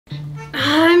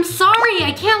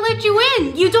I can't let you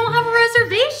in. You don't have a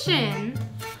reservation.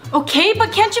 Okay,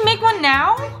 but can't you make one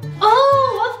now?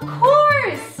 Oh, of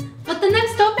course. But the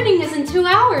next opening is in 2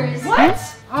 hours. What?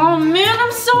 Oh man,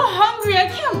 I'm so hungry. I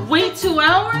can't wait 2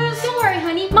 hours. Don't worry,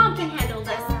 honey. Mom can handle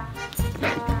this.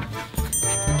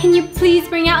 Can you please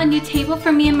bring out a new table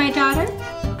for me and my daughter?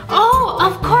 Oh,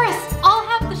 of course. I'll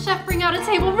have the chef bring out a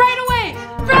table right away.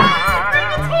 Fred, bring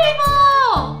a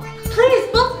table! Please,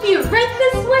 both of you, right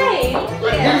this way.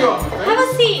 Here you go. Have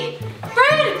a seat.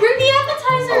 Fred, bring the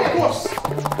appetizer. Of course.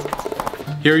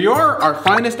 Here you are, our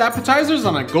finest appetizers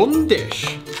on a golden dish.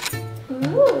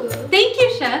 Ooh. Thank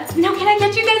you, chef. Now, can I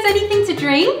get you guys anything to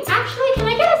drink? Actually, can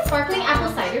I get a sparkling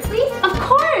apple cider, please? Of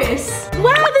course.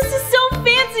 Wow, this is so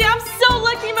fancy. I'm so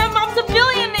lucky my mom's a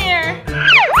billionaire.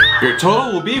 Your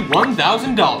total will be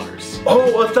 $1,000.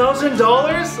 Oh,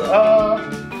 $1,000?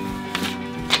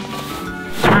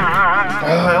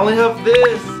 I only have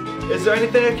this. Is there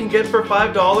anything I can get for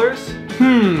 $5?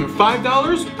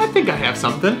 $5? I think I have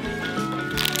something.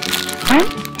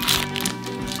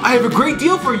 I have a great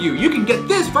deal for you. You can get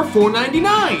this for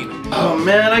 $4.99. Oh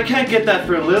man, I can't get that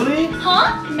for Lily.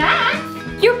 Huh? Max?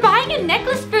 You're buying a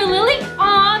necklace for Lily?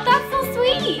 Aw, that's so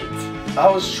sweet. I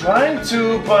was trying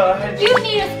to, but I... You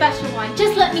need a special one.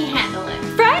 Just let me handle it.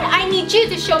 Fred, I need you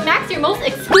to show Max your most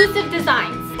exclusive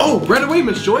designs. Oh, right away,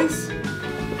 Miss Joyce.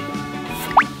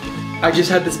 I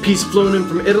just had this piece flown in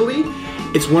from Italy.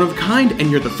 It's one of a kind, and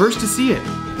you're the first to see it.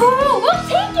 Ooh, we'll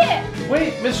take it.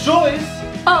 Wait, Miss Joyce.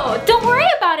 Oh, don't worry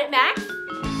about it, Max.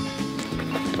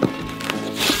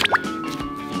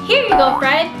 Here you go,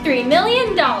 Fred. $3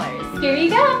 million. Here you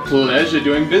go. Pleasure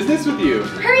doing business with you.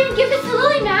 Hurry and give it to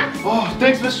Lily, Max. Oh,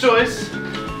 thanks, Miss Joyce.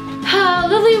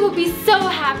 Lily will be so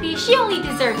happy. She only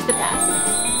deserves the best.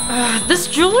 This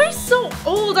jewelry's so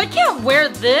old. I can't wear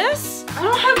this. I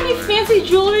don't have any fancy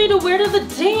jewelry to wear to the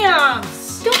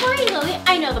dance. Don't worry, Lily.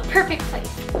 I know the perfect place.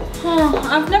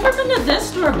 I've never been to this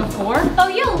store before. Oh,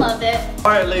 you'll love it.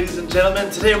 All right, ladies and gentlemen,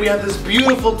 today we have this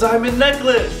beautiful diamond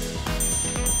necklace.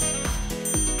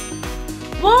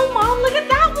 Whoa, Mom, look at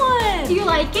that one. Do you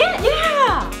like it?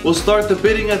 Yeah. We'll start the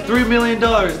bidding at $3 million.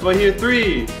 Do I hear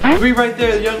 3? 3 right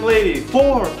there, the young lady.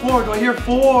 4. Do I hear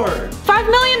 4? $5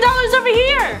 million over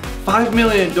here. 5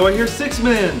 million. Do I hear 6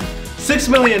 million? 6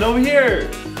 million over here.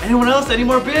 Anyone else? Any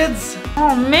more bids?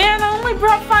 Oh man, I only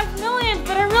brought 5 million,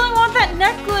 but I really want that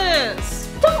necklace.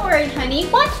 Don't worry, honey.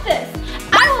 Watch this.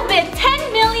 I will bid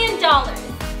 $10 million.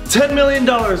 $10 million.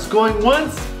 Going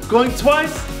once, going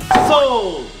twice,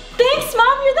 sold. Thanks,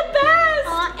 Mom. You're the best.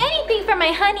 Anything for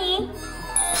my honey.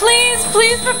 Please,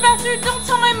 Professor, don't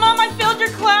tell my mom I failed your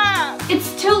class.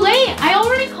 It's too late. I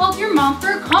already called your mom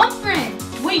for a conference.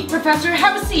 Wait, Professor,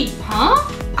 have a seat. Huh?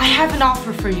 I have an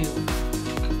offer for you.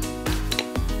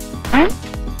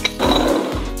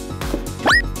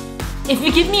 If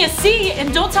you give me a C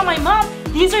and don't tell my mom,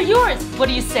 these are yours. What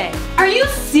do you say? Are you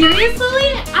serious,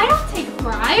 Lily? I don't take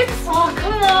bribes. Oh,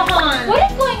 come on. What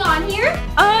is going on here?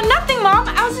 Nothing, Mom.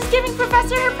 I was just giving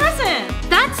Professor her present.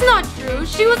 That's not true.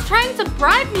 She was trying to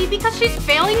bribe me because she's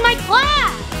failing my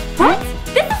class. What?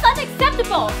 This is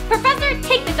unacceptable. Professor,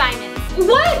 take the diamonds.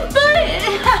 What? But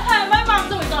my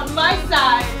mom's always on my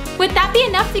side. Would that be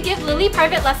enough to give Lily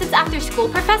private lessons after school,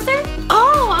 Professor?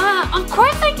 Oh, of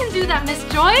course I can do that, Miss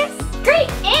Joyce. Great,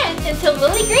 and until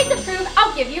Lily grades approve,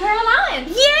 I'll give you her allowance.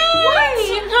 Yay! What?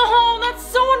 No, that's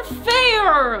so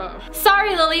unfair.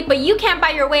 Sorry, Lily, but you can't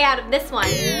buy your way out of this one.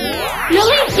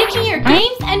 Lily, give me your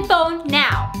games and phone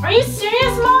now. Are you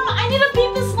serious, Mom? I need to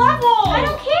beat this level. I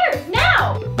don't care,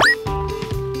 now.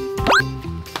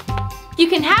 You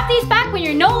can have these back when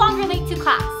you're no longer late to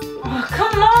class. Oh,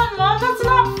 come on, Mom, that's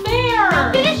not fair.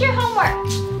 Now finish your homework.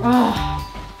 Oh.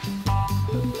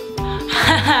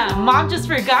 Mom just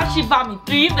forgot she bought me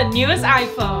 3 of the newest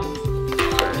iPhones.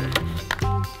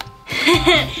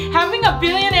 Having a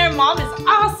billionaire mom is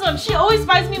awesome. She always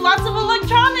buys me lots of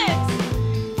electronics.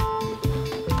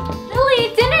 Lily,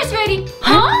 dinner's ready.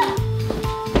 Huh?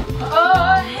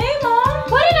 Hey, Mom.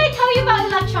 What did I tell you about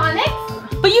electronics?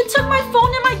 But you took my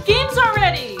phone and my games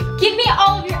already. Give me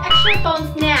all of your extra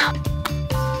phones now.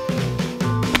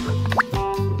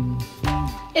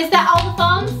 Is that all the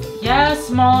phones? Yes,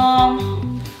 Mom.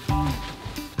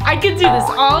 I could do this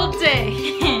all day.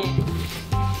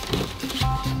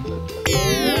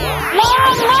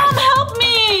 Mom, help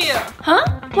me! Huh?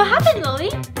 What happened,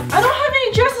 Lily? I don't have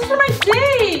any dresses for my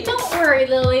date. Don't worry,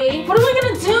 Lily. What am I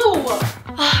gonna do?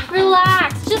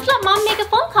 Relax. Just let Mom make a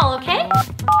phone call, okay?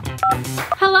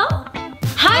 Hello?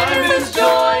 Hi, Mrs.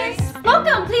 Joyce.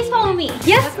 Welcome. Please follow me.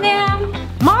 Yes, ma'am.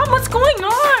 Mom, what's going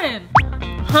on?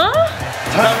 Huh?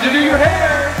 Time to do your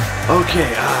hair.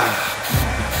 Okay,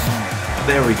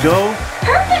 There we go.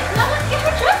 Perfect, now let's get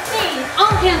her dress made.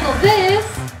 I'll handle this.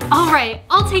 All right,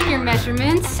 I'll take your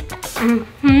measurements.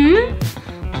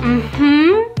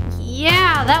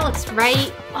 Yeah, that looks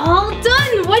right. All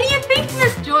done. What do you think,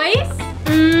 Miss Joyce?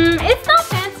 It's not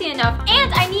fancy enough,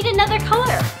 and I need another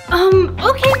color.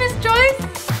 Okay, Miss Joyce.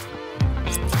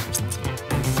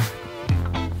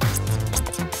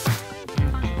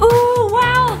 Ooh,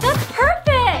 wow, that's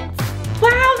perfect.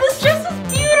 Wow, this dress is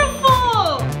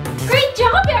beautiful. Great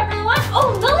job, everyone.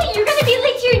 Oh, Lily, you're gonna be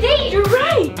late to your date. You're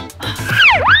right.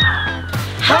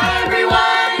 Hi,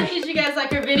 everyone. Did you guys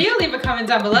like our video? Leave a comment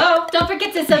down below. Don't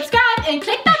forget to subscribe and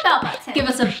click that bell button. Give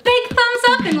us a big thumbs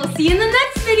up, and we'll see you in the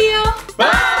next video.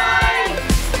 Bye!